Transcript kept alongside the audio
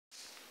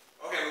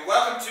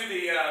welcome to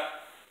the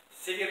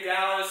City of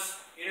Dallas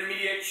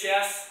Intermediate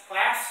Chess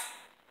class.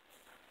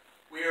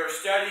 We are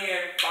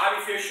studying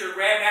Bobby Fischer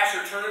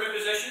Grandmaster Tournament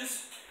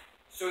positions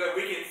so that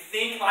we can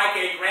think like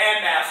a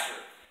Grandmaster.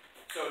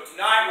 So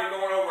tonight we're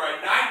going over a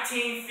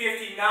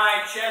 1959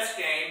 chess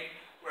game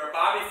where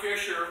Bobby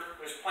Fischer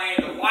was playing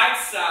the white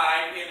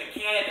side in the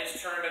candidates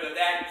tournament of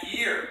that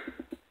year.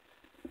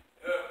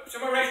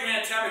 Someone raise your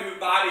hand and tell me who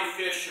Bobby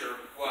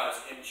Fischer was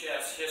in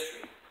chess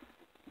history.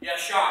 Yes,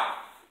 Sean.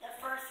 The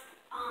first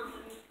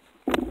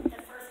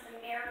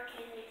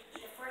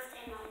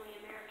and only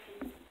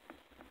American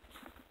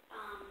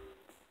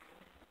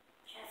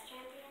chess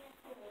champion.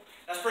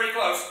 That's pretty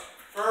close.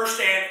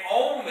 First and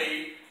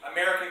only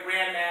American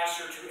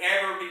Grandmaster to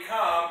ever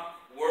become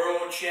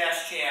World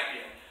Chess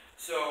Champion.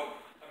 So,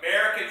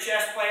 American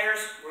chess players,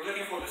 we're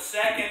looking for the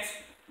second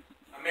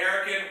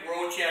American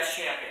World Chess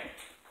Champion,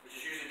 which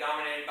is usually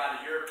dominated by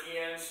the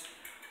Europeans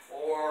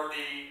or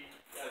the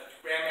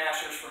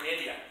Grandmasters from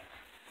India.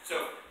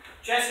 So,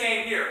 chess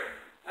game here.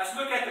 Let's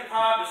look at the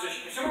pawn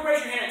position. Can someone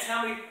raise your hand and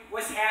tell me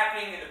what's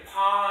happening in the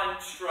pawn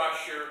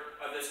structure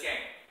of this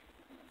game?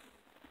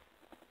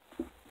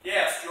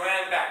 Yes,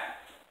 Joanne in the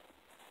back.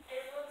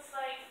 It looks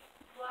like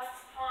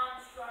Black's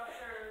pawn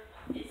structure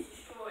is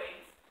destroyed.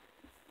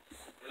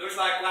 It looks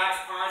like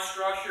Black's pawn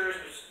structure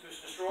is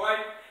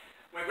destroyed.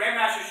 When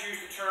Grandmasters use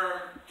the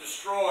term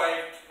destroy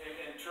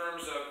in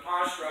terms of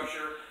pawn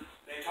structure,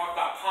 they talk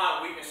about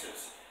pawn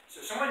weaknesses.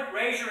 So someone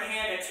raise your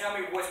hand and tell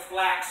me what's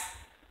Black's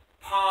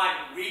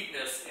pawn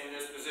weakness in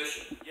this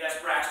position. Yes,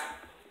 Braxton.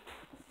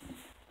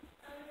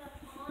 The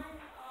pawn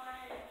on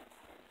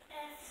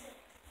F6.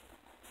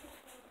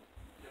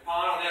 The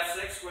pawn on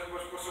F6?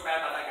 What's so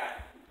bad about that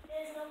guy?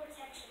 There's no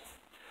protection.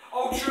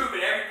 Oh, true,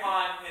 but every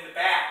pawn in the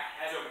back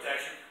has no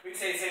protection. We can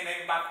say the same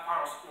thing about the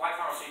pawn on, white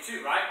pawn on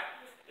C2, right?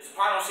 Is the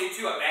pawn on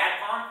C2 a bad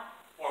pawn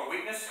or a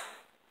weakness?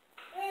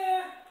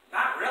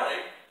 Not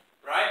really,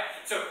 right?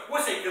 So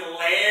what's a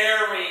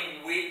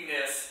glaring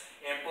weakness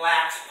in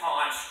Black's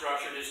pawn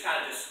structure that just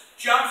kind of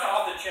jumps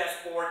off the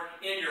chessboard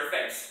in your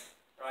face,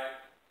 right?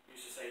 We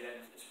used to say that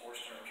in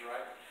sports terms,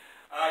 right?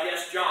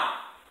 Yes, John.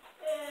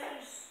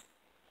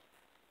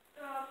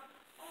 I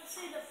would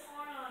say the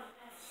pawn on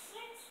F6,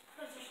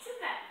 because there's two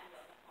patterns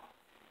of the pawn.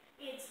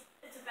 It's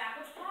a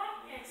backwards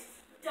pawn, and it's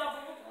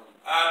double.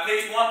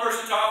 Please, one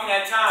person talking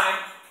at a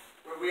time.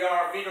 We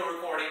are video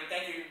recording.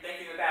 Thank you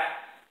in the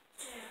back.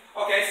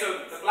 Okay,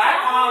 so the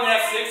black pawn on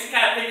F6, to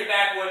kind of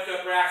piggyback what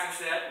Braxton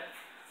said.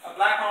 A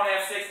black pawn on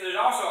F6, there's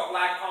also a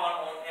black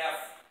pawn on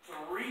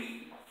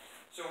F3.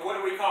 So what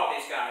do we call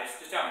these guys?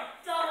 Just tell me.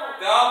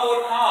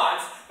 Doubled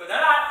pawns, but they're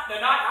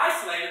not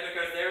isolated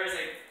because there is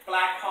a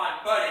black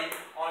pawn buddy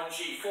on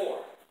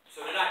G4.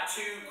 So they're not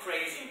too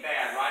crazy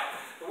bad, right?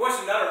 But what's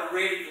another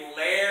really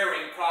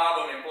glaring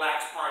problem in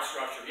Black's pawn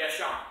structure? Yes,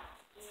 Sean?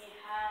 He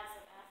has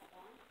a bad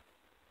pawn.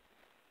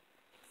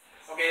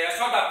 Okay, let's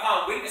talk about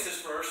pawn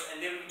weaknesses first,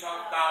 and then we can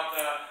talk about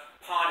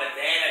pawn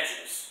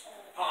advantages,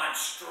 pawn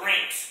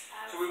strengths.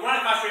 So we want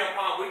to concentrate on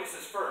pawn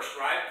weaknesses first,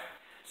 right?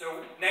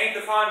 So name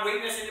the pawn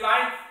weakness,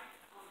 anybody?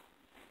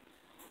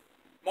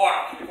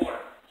 Mark in the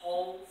corner.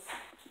 Holes.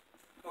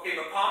 Okay,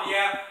 but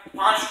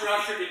pawn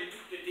structure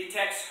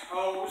detects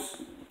holes,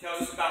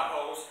 tells us about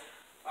holes.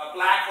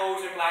 Black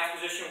holes in Black's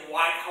position,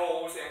 white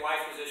holes in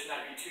White's position.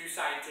 That would be too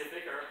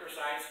scientific or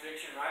science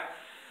fiction, right?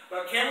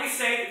 But can we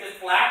say that this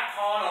black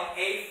pawn on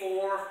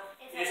A4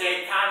 is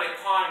a kind of a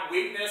pawn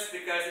weakness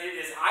because it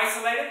is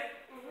isolated?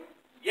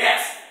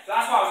 Yes. So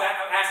that's why I was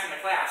asking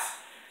the class.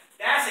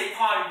 That's a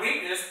pawn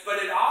weakness, but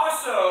it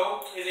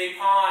also is a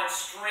pawn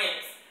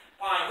strength.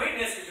 Pawn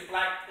weakness is this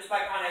black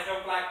pawn has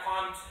no black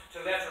pawns to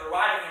the left or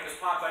right of him. His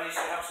pawn buddies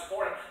to help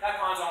support him. That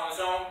pawn's on his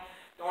own.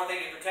 The only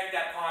thing that can protect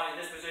that pawn in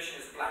this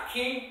position is the black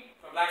king,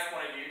 from Black's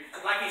point of view.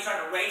 So Black king's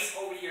trying to race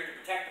over here to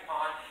protect the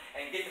pawn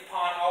and get the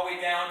pawn all the way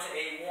down to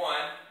A1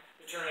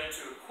 to turn it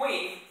into a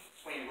queen.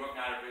 Queen, rook,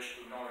 knight, or bishop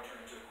would normally turn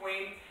into a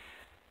queen.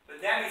 But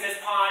that means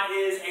this pawn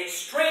is a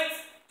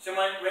strength.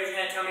 Someone raise your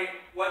hand and tell me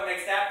what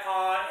makes that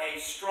pawn a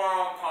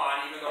strong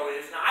pawn, even though it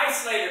is an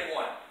isolated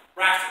one.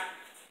 Braxton.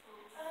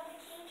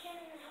 The king can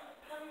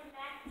come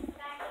back it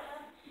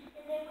up,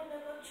 and then when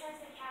the rook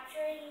tries to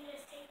capture it, you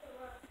just take the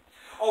rook.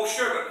 Oh,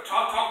 sure, but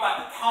talk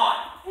about the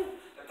pawn.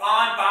 The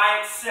pawn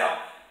by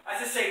itself. Let's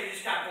just say we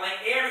just kind of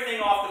blank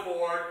everything off the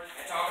board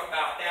and talk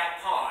about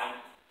that pawn.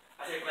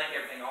 I say blank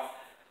everything off.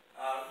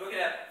 Looking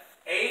at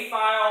A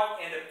file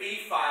and the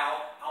B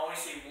file, I only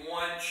see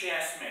one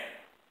chessman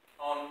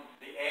on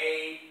the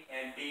A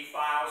and B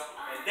files.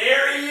 And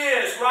there he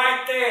is,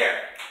 right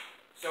there.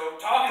 So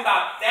talking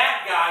about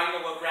that guy,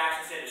 even though what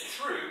Braxton said is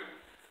true,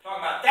 talking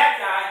about that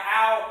guy,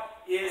 how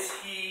is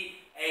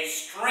he a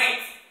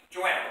strength?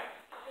 Joanna.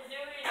 Because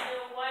there is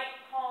the white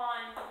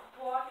pawn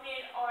blocking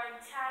it or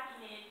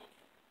attacking it.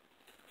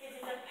 Because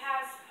it's a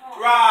passed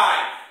pawn.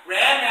 Right.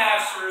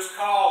 Grandmasters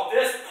call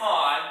this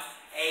pawn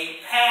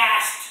a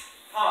passed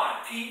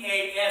pawn.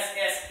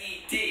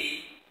 P-A-S-S-E-D.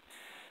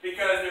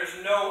 Because there's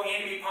no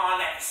enemy pawn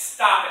that can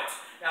stop it.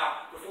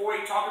 Now, before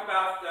we talk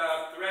about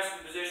the rest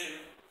of the position,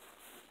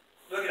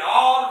 look at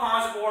all the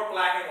pawns on this board,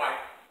 black and white.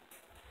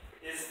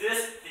 Is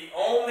this the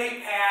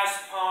only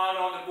passed pawn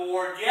on the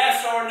board?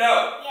 Yes or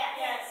no?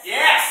 Yes.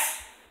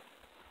 Yes!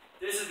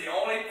 This is the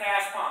only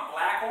passed pawn,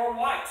 black or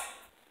white,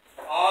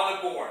 on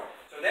the board.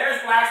 So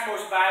there's black's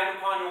most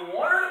valuable pawn. No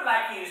wonder the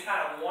black king is kind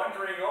of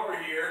wandering over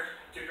here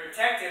to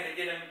protect him, to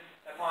get him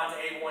a pawn to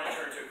a1 and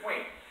turn to a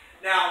queen.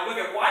 Now look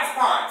at white's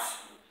pawns.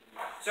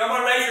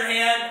 Someone raise your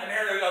hand. I'm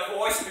hearing a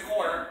voice in the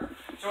corner.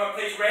 Someone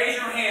please raise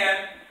your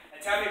hand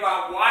and tell me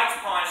about white's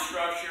pawn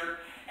structure,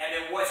 and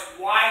then what's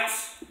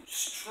white's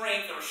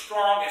strength or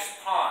strongest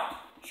pawn.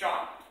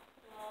 Sean.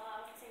 Well,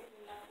 I was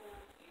thinking that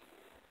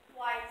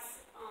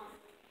white's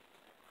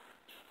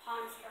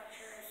pawn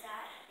structure is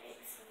that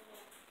it's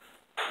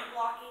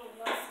blocking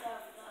most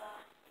of the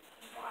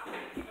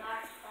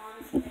black's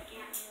pawns, so they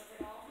can't move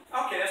at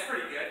all. Okay, that's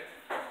pretty good.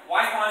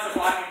 White pawns are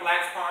blocking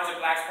black's pawns,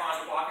 and black's pawns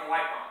are blocking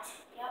white pawns.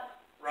 Yep.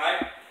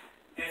 Right?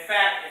 In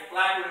fact, if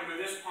black were to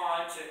move this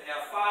pawn to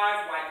f5,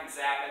 white can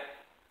zap it.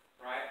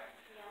 Right?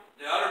 Yeah.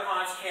 The other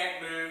pawns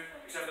can't move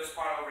except this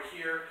pawn over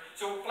here.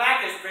 So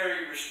black is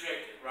very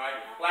restricted, right?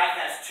 Yeah. Black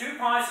has two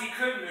pawns he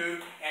could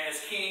move and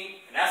his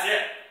king, and that's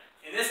it.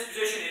 In this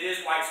position, it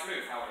is white's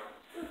move, however.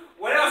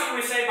 What else can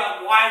we say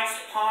about white's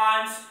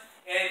pawns?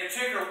 And in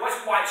particular, what's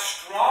white's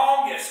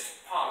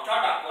strongest pawn? We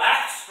talk about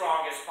black's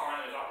strongest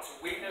pawn as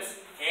a weakness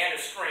and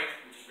a strength,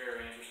 which is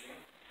very interesting.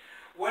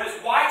 What is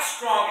white's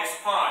strongest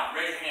pawn?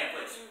 Raise your hand,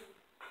 please.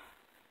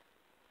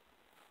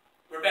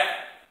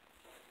 Rebecca.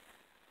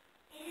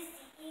 It is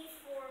the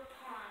e4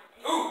 pawn.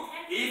 Ooh,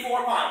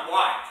 e4 pawn.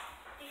 Why?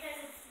 Because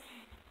it's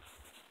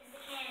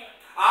the candidate.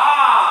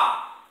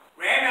 Ah!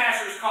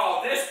 Grandmasters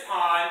call this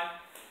pawn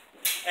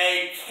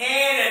a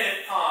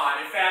candidate pawn.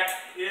 In fact,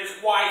 it is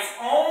white's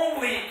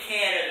only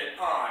candidate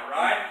pawn,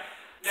 right?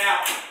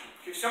 Now,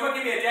 could someone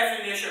give me a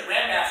definition, a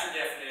grandmaster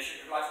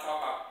definition? If you'd like to talk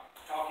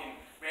about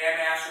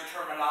grandmaster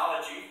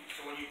terminology.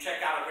 So when you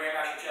check out a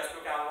grandmaster chess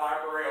book out of the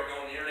library or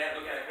go on the internet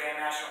and look at a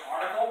grandmaster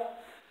article,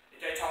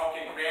 they talk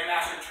in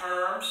grandmaster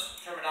terms,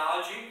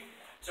 terminology.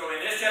 So in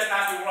this chess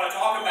class, we want to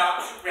talk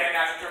about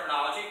grandmaster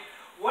terminology.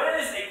 What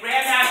is a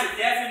grandmaster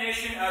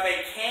definition of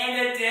a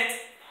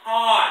candidate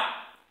pawn?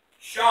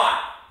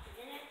 Sean.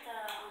 Isn't it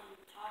the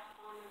top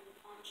pawn of the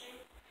pawn chain?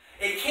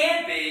 It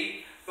can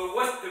be, but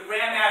what's the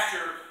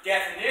grandmaster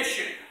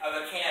definition of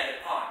a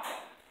candidate pawn?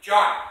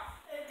 John.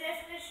 The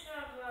definition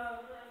of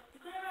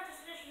the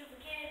grandmaster definition of the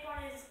candidate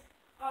pawn is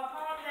a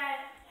pawn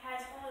that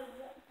has only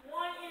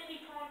one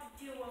enemy pawn to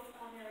deal with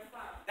on the other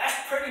side. That's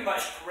pretty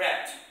much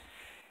correct.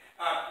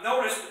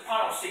 Notice the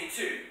pawn on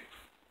c2.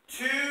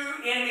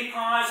 Two enemy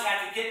pawns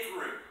have to get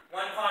through.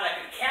 One pawn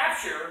that can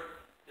capture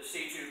the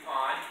c2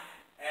 pawn,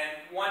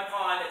 and one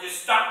pawn that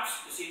just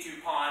stops the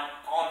c2 pawn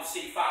on the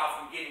c file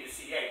from getting to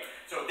c8.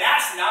 So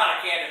that's not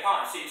a candidate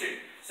pawn,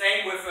 c2.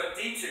 Same with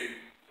d2,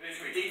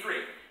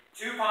 d3.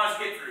 Two pawns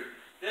get through.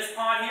 This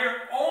pawn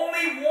here,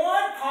 only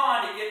one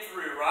pawn to get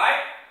through, right?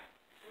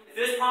 If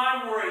this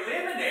pawn were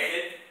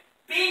eliminated,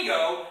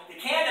 bingo, the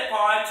candidate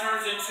pawn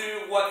turns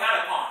into what kind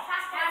of pawn?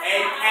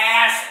 A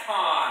pass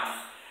pawn.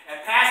 And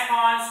pass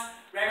pawns,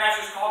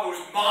 grandmasters call those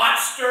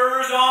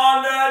monsters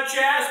on the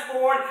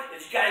chessboard that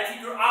you got to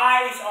keep your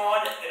eyes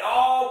on at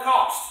all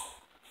costs.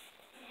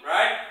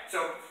 Right?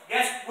 So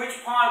guess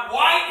which pawn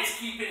white is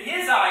keeping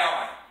his eye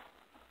on?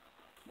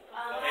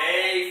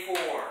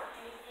 A4.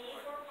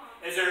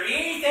 Is there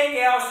anything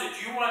else that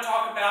you want to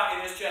talk about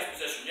in this chess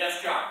position?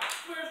 Yes, John?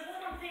 There's one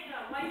more thing,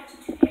 white has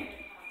two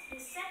candidate pawns.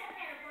 His second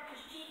candidate pawn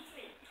is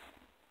G3.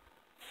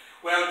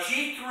 Well,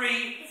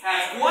 G3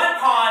 has one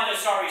pawn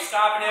that's already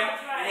stopping him,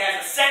 and he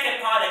has a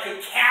second pawn that could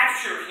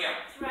capture him.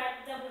 That's right,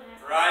 double has.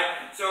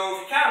 Right? So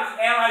if you kind of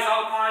analyze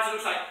all the pawns, it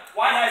looks like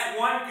white has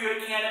one good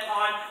candidate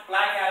pawn,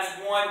 black has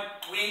one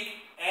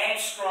weak and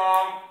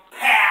strong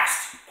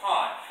passed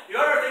pawn. The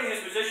other thing in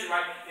this position,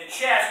 right, in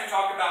chess, we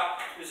talk about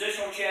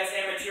positional chess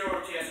and material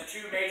chess, the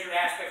two major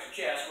aspects of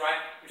chess, right?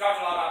 We talked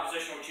a lot about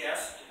positional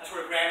chess. That's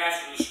where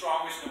grandmasters are the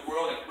strongest in the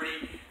world and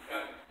really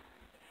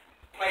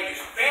play this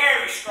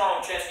very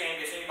strong chess game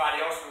against anybody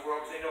else in the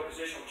world because they know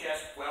positional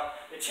chess well.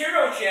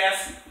 Material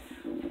chess,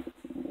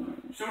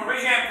 someone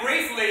raise your hand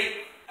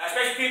briefly,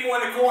 especially people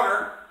in the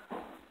corner.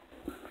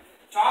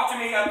 Talk to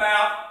me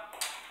about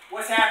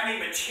what's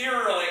happening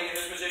materially in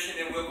this position,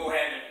 then we'll go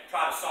ahead and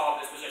try to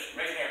solve this position.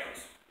 Raise your hand,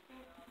 please.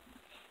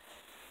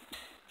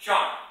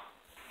 Sean.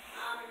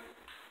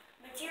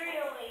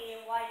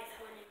 Materially, white is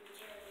winning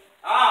materially.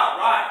 Ah,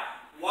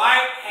 right.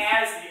 White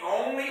has the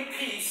only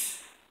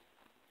piece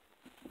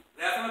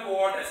left on the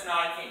board that's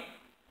not a king.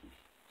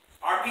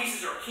 Our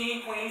pieces are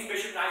king, queens,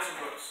 bishop, knights,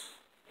 and rooks.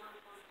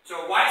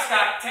 So white's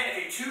got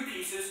technically two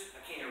pieces, a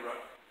king and a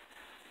rook.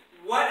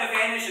 What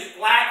advantage does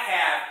black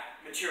have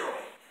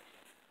materially?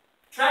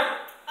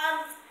 Trevor.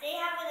 They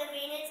have an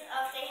advantage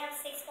of they have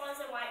 6 pawns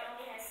and white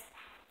only has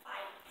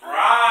 5.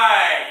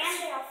 Right. And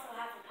they also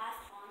have a pass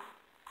pawn.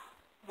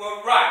 Well,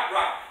 right.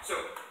 So,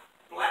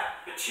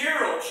 black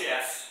material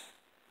chess,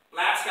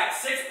 black's got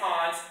 6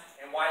 pawns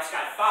and white's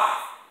got 5.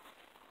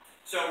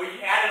 So we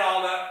add it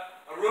all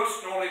up. A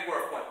rook's normally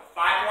worth what?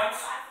 5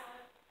 points?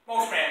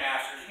 Most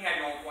grandmasters, you can have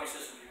your own point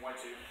system.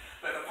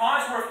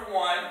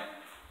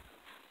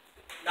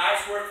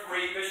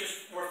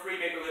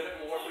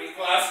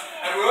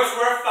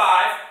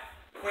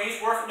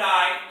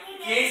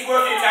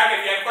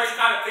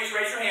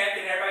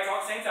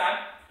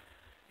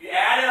 You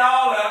add it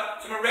all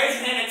up. So I'm going to raise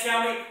your hand and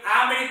tell me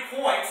how many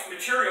points,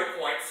 material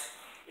points,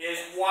 is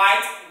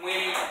white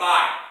winning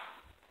by.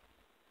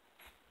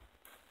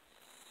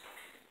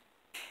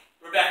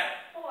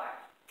 Rebecca. 4.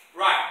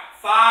 Right.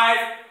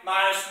 5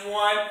 minus 1.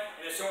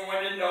 And if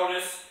someone didn't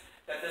notice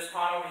that this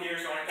pawn over here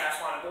is only pass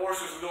pawn and 4,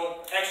 so there's a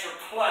little extra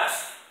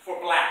plus for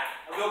black.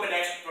 A little bit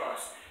extra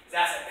plus.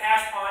 Because that's a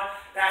pass pawn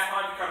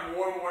become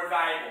more and more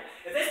valuable.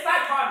 If this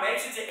black pawn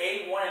makes it to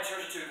A1 and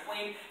turns it to a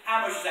queen,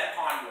 how much is that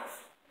pawn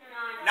worth?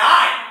 9.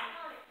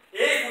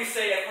 If we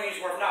say a queen is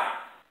worth 9.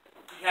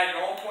 You have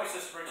your own point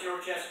system for material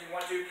chess if you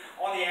want to.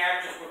 On the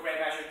average, is what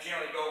grandmasters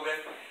generally go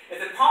with. If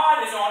the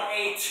pawn is on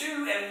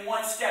A2 and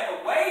 1 step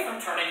away from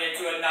turning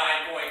into a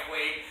 9-point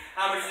queen,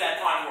 how much is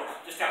that pawn worth?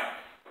 Just tell me.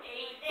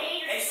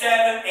 8.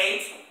 7,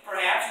 8,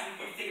 perhaps. You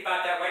can think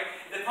about it that way.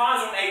 If the pawn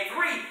is on A3,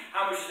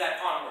 how much is that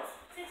pawn worth?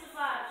 6 or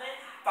 5.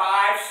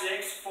 5,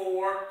 6,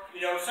 4,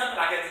 you know, something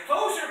like that. The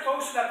closer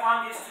that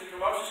pawn gets to the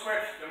promotion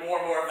square, the more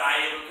and more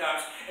valuable it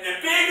becomes. And the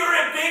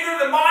bigger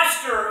the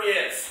monster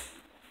is.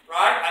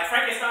 Right? Like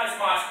Frankenstein's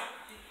monster.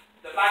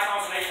 The black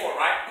pawn's on A4,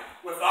 right?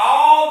 With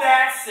all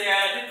that said,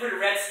 I did put a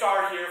red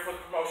star here for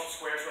the promotion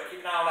square, so keep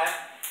an eye on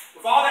that.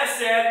 With all that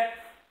said,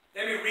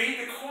 let me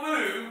read the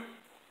clue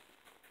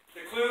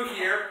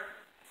here,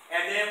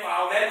 and then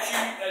I'll let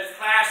you, as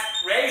class,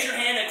 raise your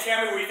hand and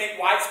tell me where you think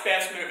white's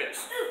best move is.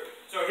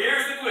 So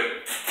here's the clue.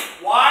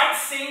 White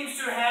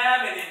seems to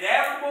have an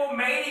inevitable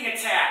mating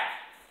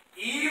attack,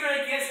 even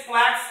against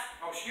black's,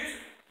 oh, excuse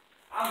me,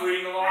 I'm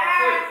reading the wrong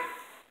clue.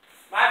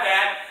 My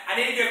bad. I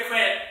need to give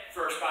credit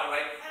first, by the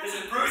way. This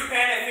is Bruce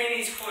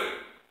Pandolfini's clue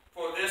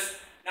for this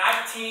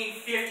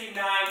 1959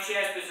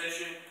 chess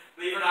position.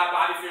 Believe it or not,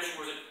 Bobby Fischer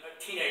was a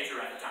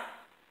teenager at the time.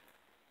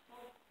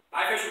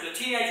 Bobby Fischer was a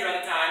teenager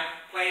at the time,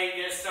 playing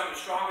against some of the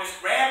strongest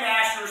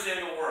grandmasters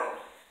in the world.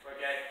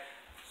 Okay?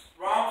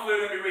 Wrong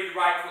clue, let me read the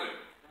right clue.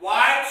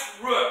 White's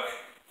rook.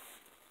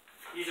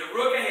 He's a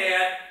rook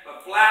ahead,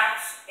 but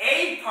black's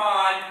A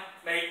pawn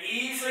may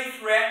easily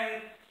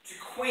threaten to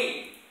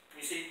queen.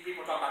 You see,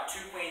 people talk about 2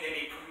 queen, they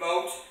may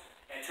promote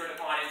and turn the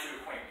pawn into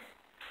a queen.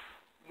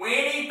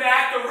 Winning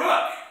back the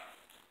rook.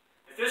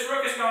 If this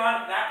rook is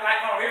gone, that black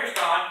pawn over here is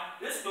gone,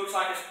 this looks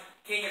like it's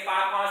king and 5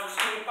 pawns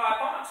versus king and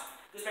 5 pawns.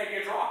 This may be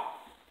a draw.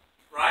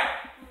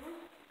 Right?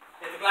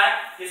 If the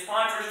black, his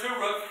pawn turns to a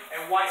rook,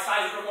 and white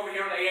slides his rook over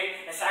here on the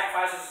A8 and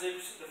sacrifices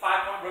the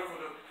 5-point rook for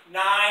the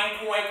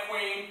 9-point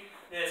queen,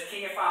 then it's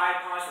king and 5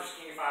 pawns versus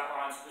king and 5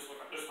 pawns. This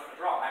looks like a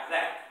draw after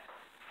that.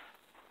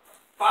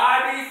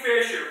 Bobby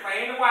Fischer,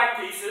 playing the white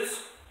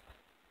pieces,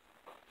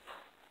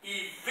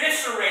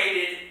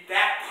 eviscerated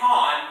that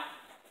pawn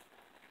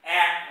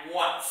at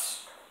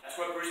once. That's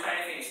what Bruce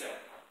Pandolfini said.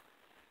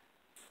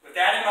 With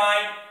that in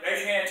mind,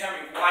 raise your hand and tell me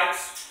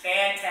white's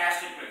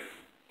fantastic move.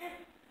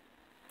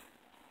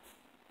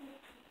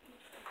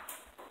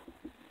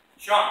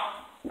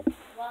 Sean.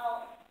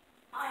 Well,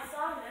 I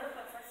saw a move,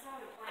 but first I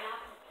want to point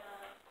out that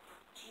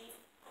the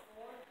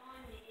G4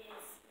 pawn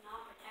is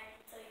not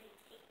protected, so you can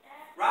take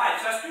that. Right,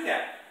 so let's do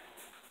that.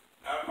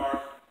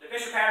 The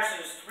Bishop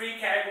Patterson has 3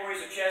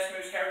 categories of chess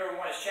moves. Category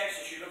 1 is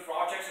checks, so you look for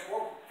all checks and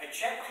board. A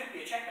check could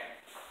be a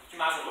checkmate. You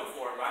might as well look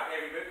for it, right?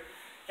 Every move.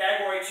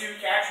 Category 2,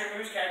 capture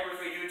moves. Category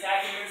 3, do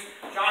attacking moves.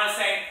 John is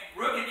saying,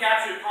 rook can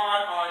capture the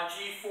pawn on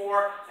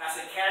G4. That's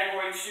a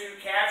category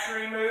 2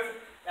 capturing move.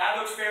 That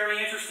looks very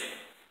interesting.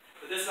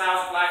 But this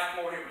allows black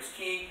to come over here with his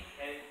king,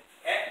 and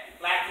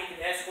black king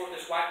can escort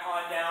this white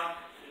pawn down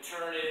and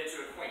turn it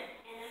into a queen.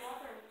 And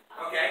another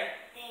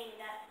thing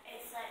that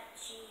it's like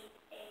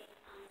G8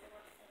 the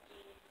rook at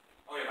G8.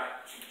 Oh yeah, right.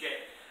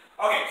 G8.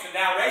 Okay, so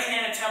now raise your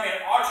hand and tell me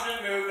an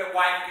alternate move that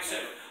white can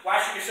consider.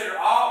 White should consider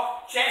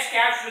all checks,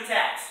 captures,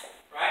 attacks.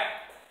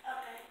 Right?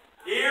 Okay.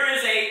 Here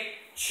is a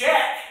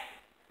check.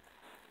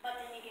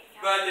 But then you get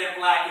captured. But then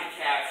black can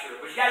capture.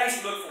 But you got to at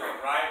least look for it,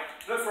 right?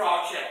 Look for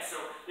all checks. So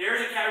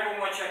there's a category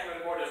 1 check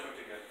on the board. Doesn't look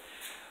too good.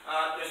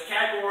 There's a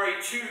category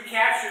 2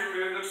 capture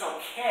move. Looks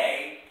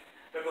okay.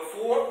 But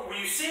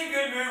when you see a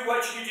good move,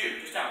 what should you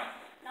do? Just tell me.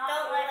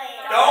 Don't play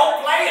it.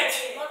 Don't play it.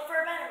 Look for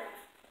a better move.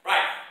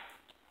 Right.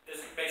 This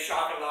may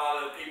shock a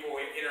lot of the people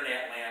in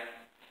internet land.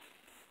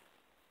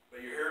 But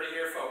you heard it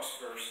here, folks,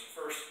 first.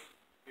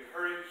 You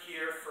heard it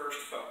here first,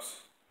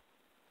 folks.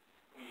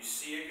 When you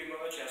see a good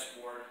move on the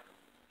chessboard,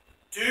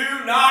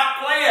 do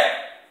not play it.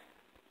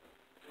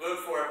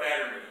 Look for a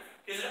better move.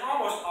 Because it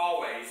almost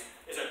always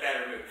is a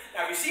better move.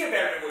 Now, if you see a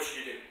better move, what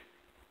should you do?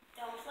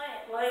 Don't play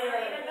it. Play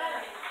even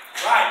better.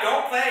 Right,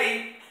 don't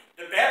play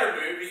the better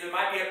move because there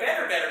might be a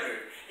better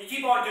move. You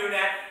keep on doing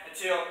that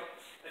until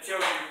you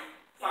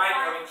find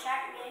a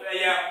checkmate.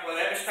 Yeah, well,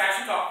 let Mr.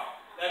 Patterson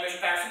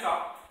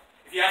talk.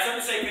 If you have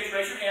something to say, please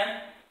raise your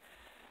hand.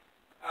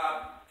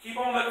 Keep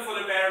on looking for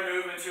the better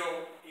move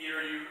until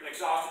either you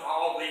exhausted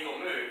all legal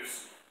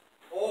moves,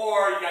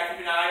 or you got to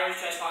keep an eye on your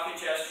chess talking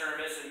chess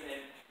tournaments and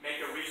make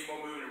a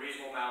reasonable move in a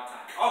reasonable amount of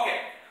time.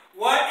 Okay,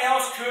 what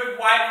else could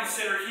white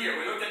consider here?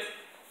 We looked at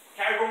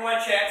category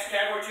 1 checks,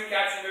 category 2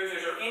 capture moves.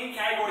 Is there any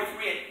category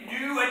 3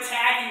 new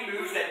attacking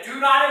moves that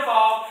do not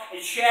involve a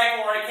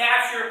check or a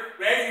capture?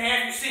 Raise your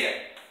hand if you see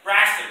it.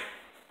 Braxton.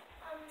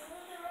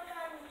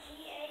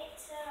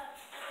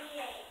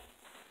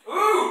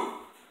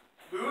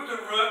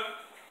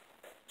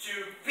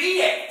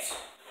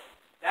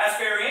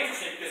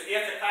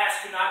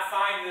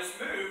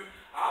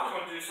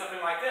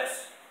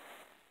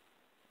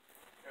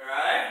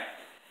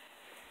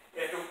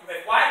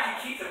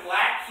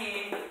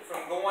 king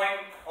from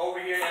going over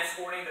here and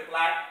escorting the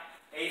black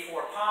a4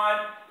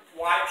 pawn,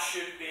 white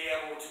should be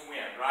able to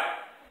win,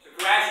 right? So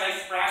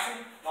congratulations,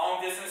 Patterson.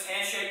 Long distance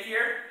handshake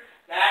here.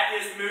 That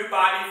is move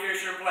Bobby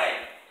Fischer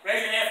played.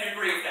 Raise your hand if you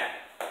agree with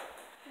that. I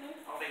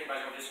don't think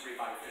anybody's going to disagree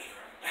with Bobby Fischer,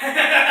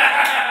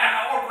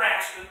 right? Or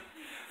Braxton.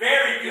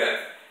 Very good.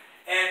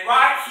 And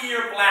right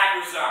here, black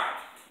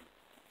resigned.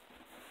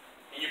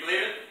 Can you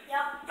believe it?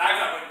 Yep.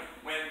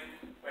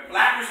 When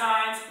black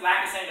resigns,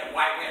 black is saying that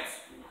white wins.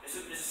 This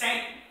is the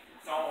same.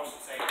 It's almost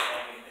the same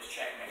thing as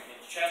checkmate.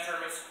 In chess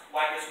tournaments,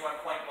 white gets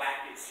 1 point,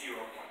 black gets 0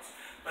 points.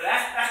 But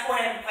let's go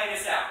ahead and play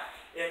this out.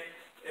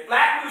 If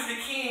black moves the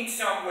king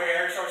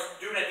somewhere, starts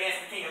doing a dance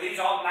with the king, and leaves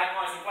all the black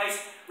pawns in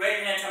place, raise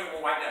your hand and tell me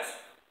what white does.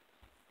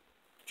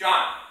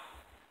 John.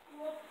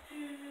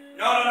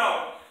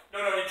 No.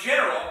 In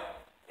general,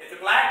 if the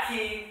black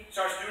king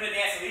starts doing a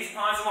dance and leaves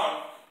pawns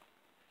alone,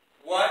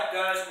 what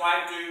does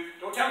white do?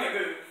 Don't tell me a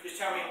move, just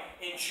tell me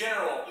in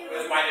general what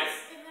does white do?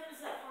 It limits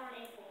the pawn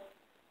a4.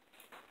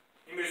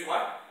 He moves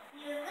what?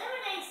 He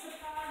eliminates the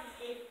pawn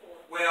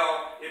a4.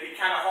 Well, it'd be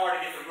kind of hard to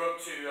get the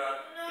rook to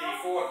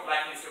d4 if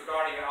black is still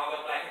guarding it,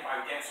 although black can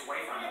probably dance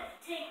away from it.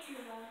 Take too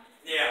long.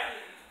 Yeah.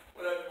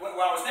 Well,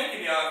 what I was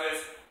thinking of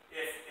is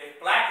if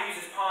black leaves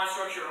his pawn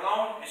structure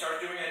alone and starts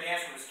doing a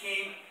dance with his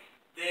king,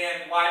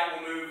 then white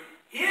will move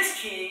his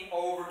king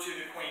over to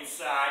the queen's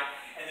side,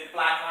 and then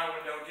black line will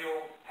have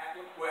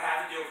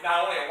to deal with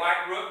not only a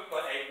white rook,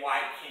 but a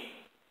white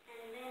king.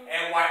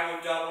 And white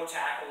will double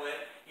tackle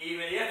it,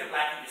 even if the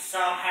black king is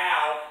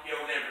somehow get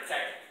over there and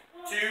protect it.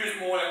 2 is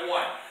more than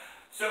 1.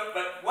 So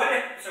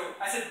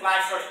I said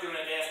black starts doing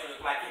a dance with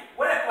his black king.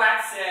 What if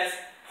black says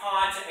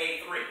pawn to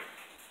a3?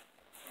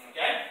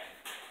 Okay?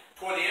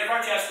 Toward the end of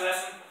our chess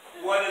lesson,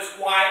 what does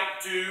white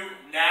do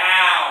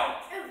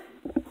now?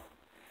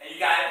 And you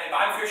got it. And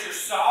Bobby Fischer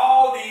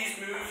saw these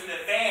moves in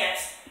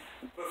advance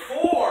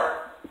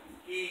before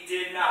he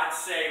did not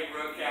say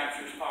rook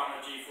captures pawn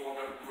on g4,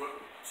 but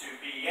rook to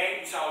b8.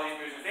 He saw these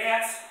moves in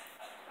advance.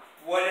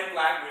 What if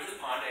black moves his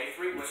pawn to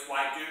a3? What's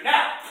white do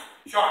now?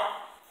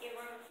 Sharp. He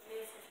moves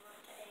his rook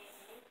to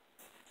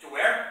a8. To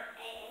where?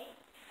 A8.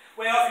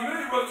 Well, if you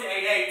move the rook to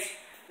a8,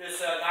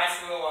 this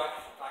nice little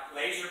like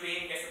laser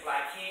beam against the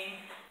black king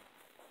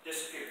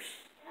disappears.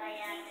 Oh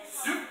yeah.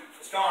 Zoop!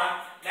 It's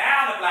gone.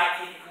 Now the black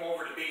king can come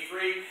over to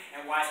b3,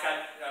 and white's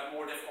got a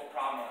more difficult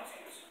problem on his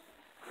hands.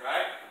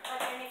 Right?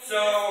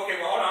 So, okay,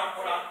 well,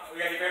 hold on. We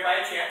gotta give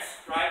everybody a chance,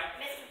 right?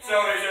 So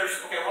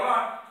okay, hold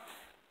on.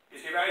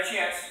 Just give everybody a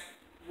chance.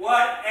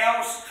 What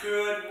else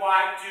could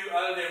white do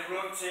other than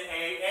rook to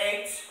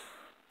a8?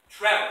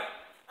 Trevor.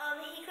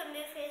 He could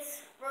move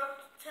his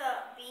rook to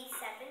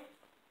b7.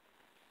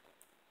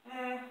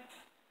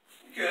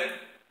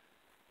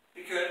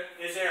 He could.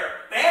 Is there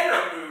a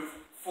better move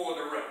for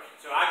the rook?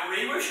 So I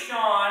agree with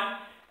Sean,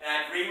 and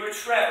I agree with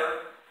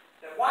Trevor,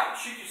 that white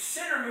should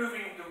consider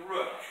moving the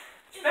rook.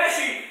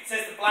 Especially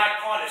since the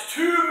black pawn is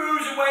 2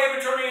 moves away from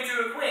turning into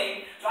a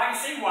queen. So I can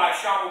see why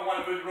Sean would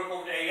want to move the rook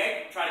over to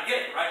a8 and try to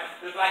get it, right?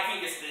 The black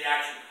king gets to the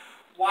action.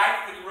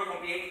 White put the rook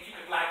on b8 to keep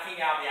the black king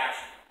out of the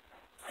action.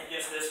 And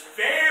gets this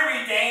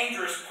very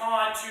dangerous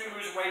pawn 2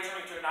 moves away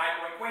turning to a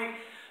 9-point queen.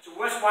 So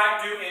what does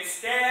white do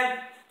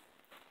instead?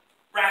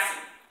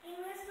 Braxton. He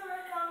moves the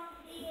rook on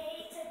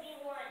b8 to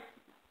b1.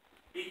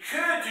 He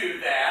could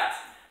do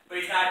that, but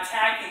he's not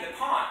attacking the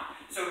pawn.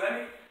 So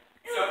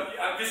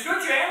just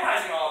good you're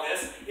analyzing all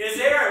this. Is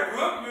there a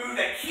rook move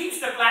that keeps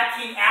the black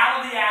king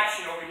out of the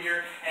action over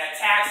here and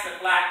attacks the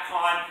black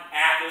pawn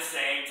at the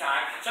same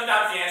time?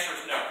 Sometimes the answer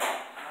is no.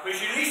 But you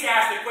should at least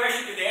ask the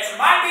question because the answer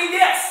might be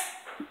yes.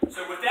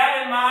 So with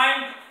that in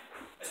mind,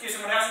 let's give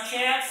someone else a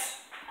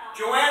chance.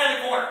 Joanna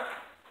in the corner.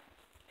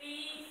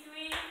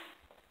 B3.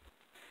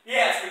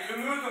 Yes, we could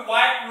move the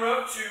white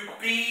rook to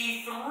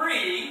b3,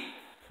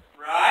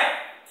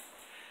 right?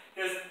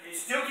 Because it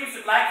still keeps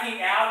the black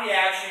king out of the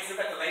action. Still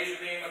got the laser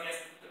beam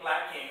against the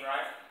black king,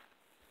 right?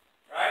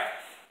 Right?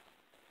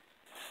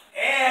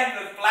 And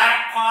the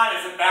black pawn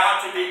is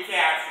about to be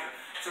captured.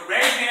 So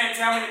raise your hand and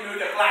tell me the move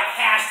that black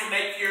has to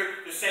make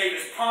here to save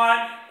his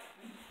pawn.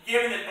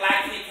 Given that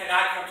black king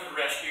cannot come to the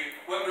rescue,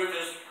 what move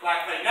does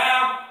black play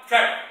now?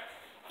 Trevor.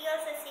 He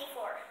goes to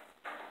c4.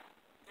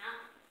 No.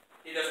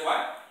 He does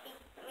what? He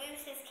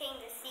moves his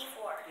king to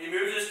c4. He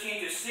moves his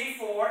king to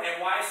c4,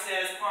 and white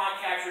says pawn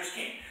captures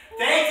king.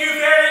 Thank you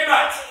very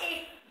much.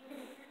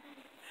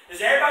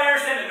 Does everybody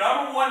understand the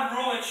 #1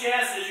 rule in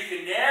chess is you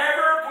can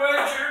never put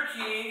your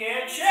king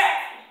in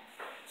check?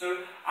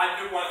 So I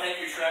do want to thank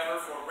you, Trevor,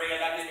 for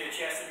bringing that. Gives me a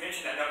chance to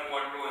mention that #1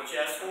 rule in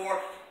chess,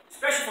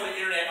 especially for the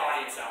internet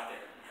audience out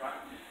there. Right?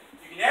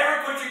 You can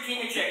never put your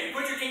king in check. You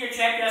put your king in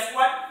check, guess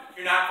what?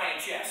 You're not playing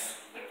chess.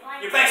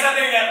 You're playing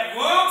something that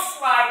looks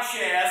like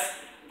chess,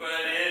 but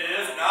it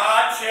is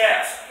not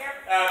chess. You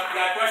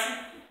got a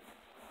question?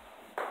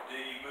 Do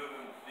you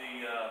move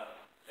the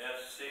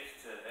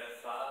F6 to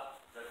F5?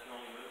 Is that the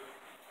only move?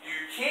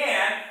 You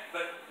can,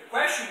 but the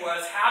question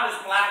was, how does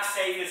black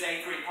save his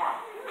a3 pawn?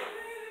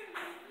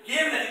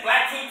 Given that the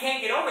black king can't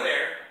get over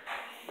there,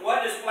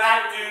 what does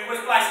black do?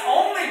 What's black's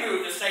only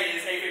move to save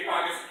his a3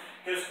 pawn?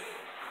 Because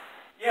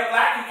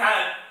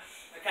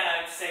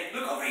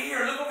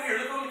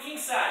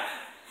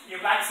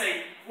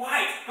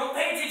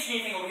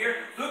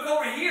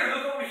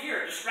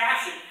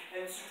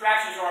subtraction, and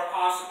subtractions are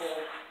possible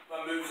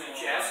moves in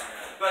chess.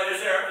 But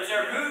is there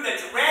a move that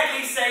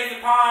directly saves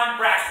the pawn,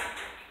 Braxton?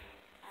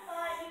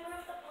 You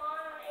move the pawn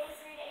on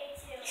A3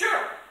 to A2.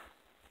 Sure.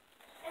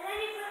 And then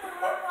you put the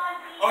rook on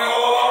B. Okay,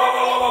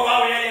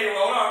 whoa, yeah,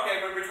 hold on.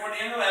 Okay, we're toward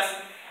the end of the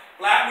lesson.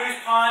 Black moves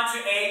pawn to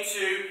A2,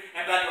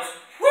 and black goes,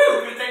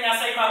 whoo, good thing I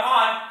saved my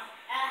pawn.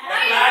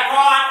 And black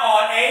pawn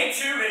on A2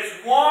 is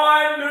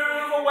one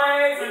move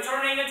away from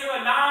turning into a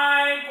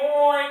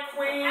 9-point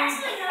queen.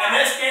 Actually, no. And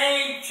this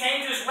game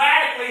changes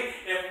radically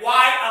if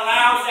white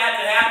allows that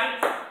to happen.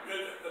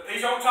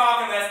 Please don't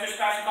talk unless Mr.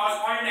 Patterson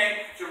calls upon your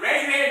name. So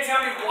raise your hand and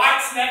tell me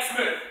white's next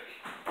move.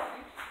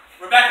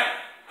 Rebecca.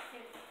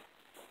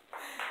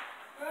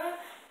 Rook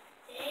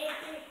to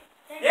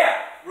A3.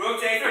 Yeah,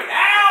 rook to A3.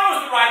 Now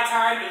is the right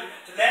time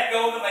to let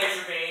go of the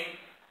laser beam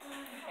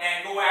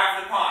and go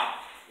after the pawn.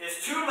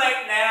 It's too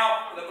late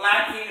now for the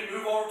black king to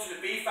move over to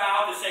the B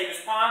file to save his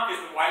pawn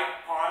because the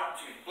black pawn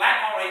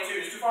on A2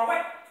 is too far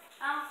away.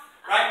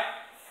 Right?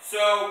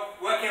 So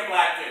what can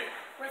black do?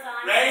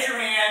 Resign. Raise your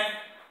hand.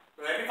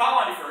 Let me call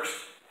on you first.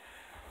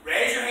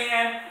 Raise your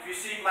hand if you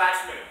see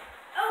black's move.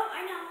 Oh,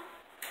 I know.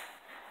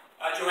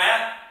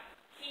 Joanna?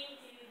 King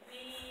to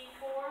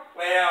B4.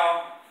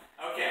 Well,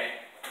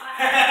 okay.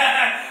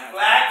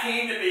 Black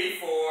king to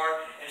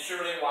B4, and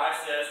surely white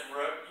says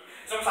rook.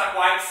 It's almost like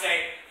white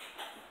saying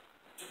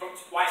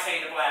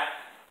to black,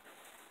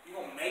 "You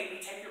gonna make me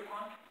take your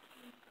pawn?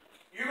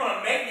 You're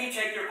gonna make me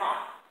take your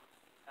pawn."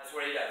 That's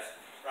what he does,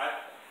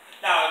 right?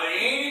 Now, are there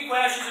any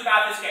questions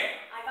about this game?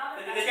 I got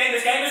it.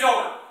 This game is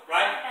over,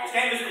 right? This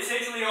game is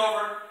essentially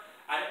over.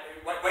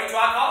 Wait till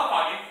I call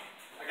upon you,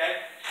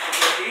 okay?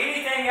 Is there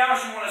anything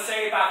else you want to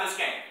say about this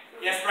game?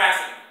 Yes,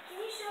 Braxton.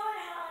 Can you show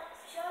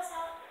us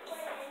how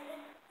it ended?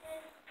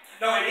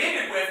 No, it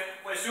ended with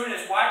as soon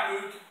as white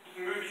moved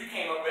the move you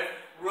came up with,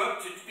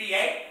 rook to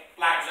B8,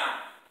 black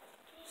resigned.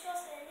 Can you show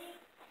us the ending?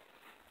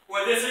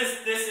 Well, this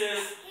is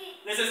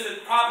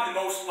probably the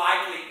most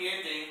likely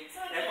ending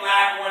that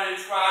black wanted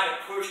to try to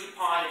push the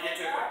pawn to get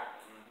to it.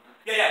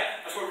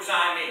 Yeah, that's what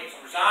resign means.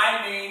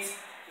 Resign means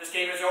this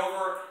game is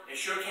over. It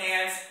shook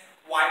hands.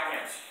 White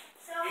wins.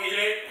 So Is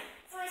it?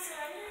 he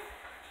surrendered?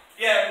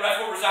 Yeah, that's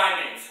what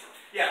resign means.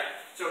 Yeah.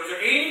 So is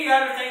there any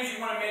other things you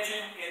want to mention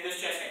in this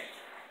chess game?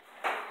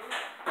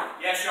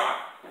 Yes, Sean.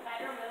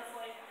 Better move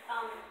with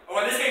Oh,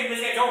 well, this game's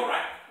over,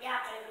 right? yeah,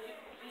 but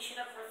we should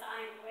have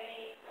resigned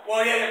way.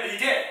 Well, yeah, but he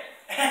did.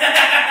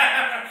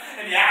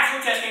 In the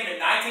actual chess game in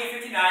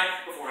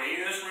 1959, before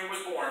any of this room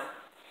was born,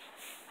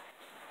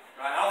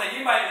 right? I don't think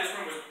anybody in this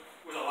room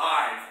was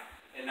alive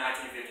in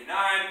 1959.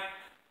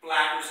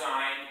 Black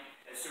resigned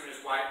as soon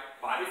as white,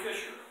 Bobby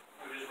Fischer,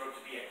 moved his rook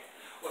to B8.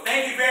 Well,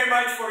 thank you very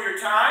much for your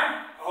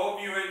time. I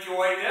hope you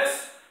enjoyed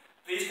this.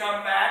 Please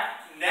come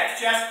back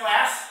next chess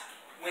class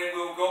when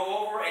we'll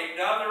go over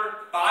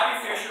another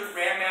Bobby Fischer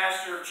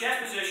Grandmaster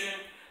chess position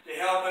to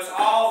help us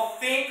all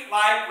think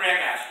like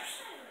grandmasters.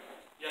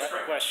 Yes,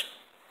 Frank. Question.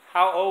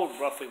 How old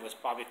roughly was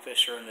Bobby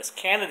Fischer in this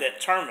candidate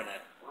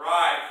tournament?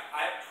 Right.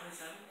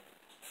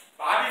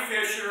 Bobby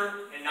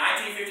Fischer in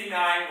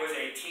 1959 was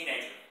a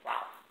teenager.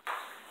 Wow.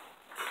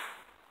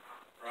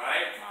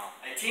 Right? Wow.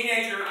 A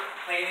teenager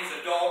playing these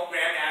adult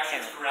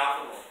grandmasters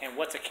throughout the world. And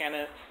what's a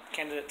candidate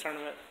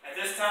tournament? At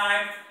this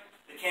time,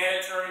 the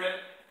candidate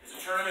tournament is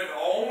a tournament of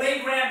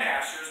only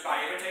grandmasters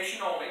by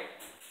invitation only.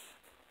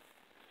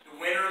 The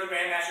winner of the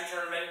grandmaster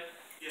tournament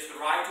gets the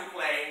right to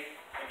play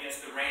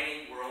against the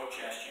reigning world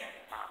chess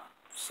champion.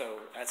 So,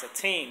 as a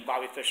team,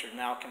 Bobby Fischer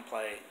now can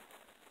play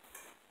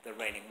the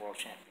reigning world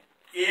champion.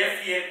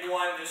 If he had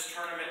won this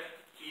tournament,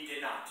 he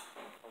did not.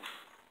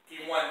 He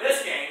won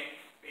this game,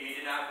 but he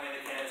did not win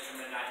the candidate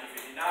tournament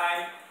in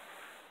 1959.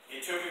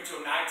 It took him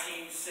until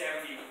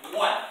 1971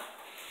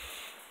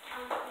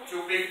 to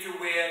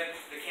win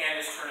the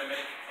Candace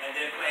tournament, and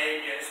then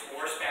play against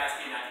Boris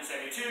Spassky in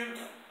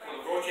 1972 for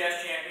the World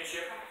Chess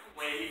Championship,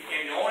 when he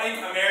became the only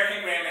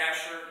American grandmaster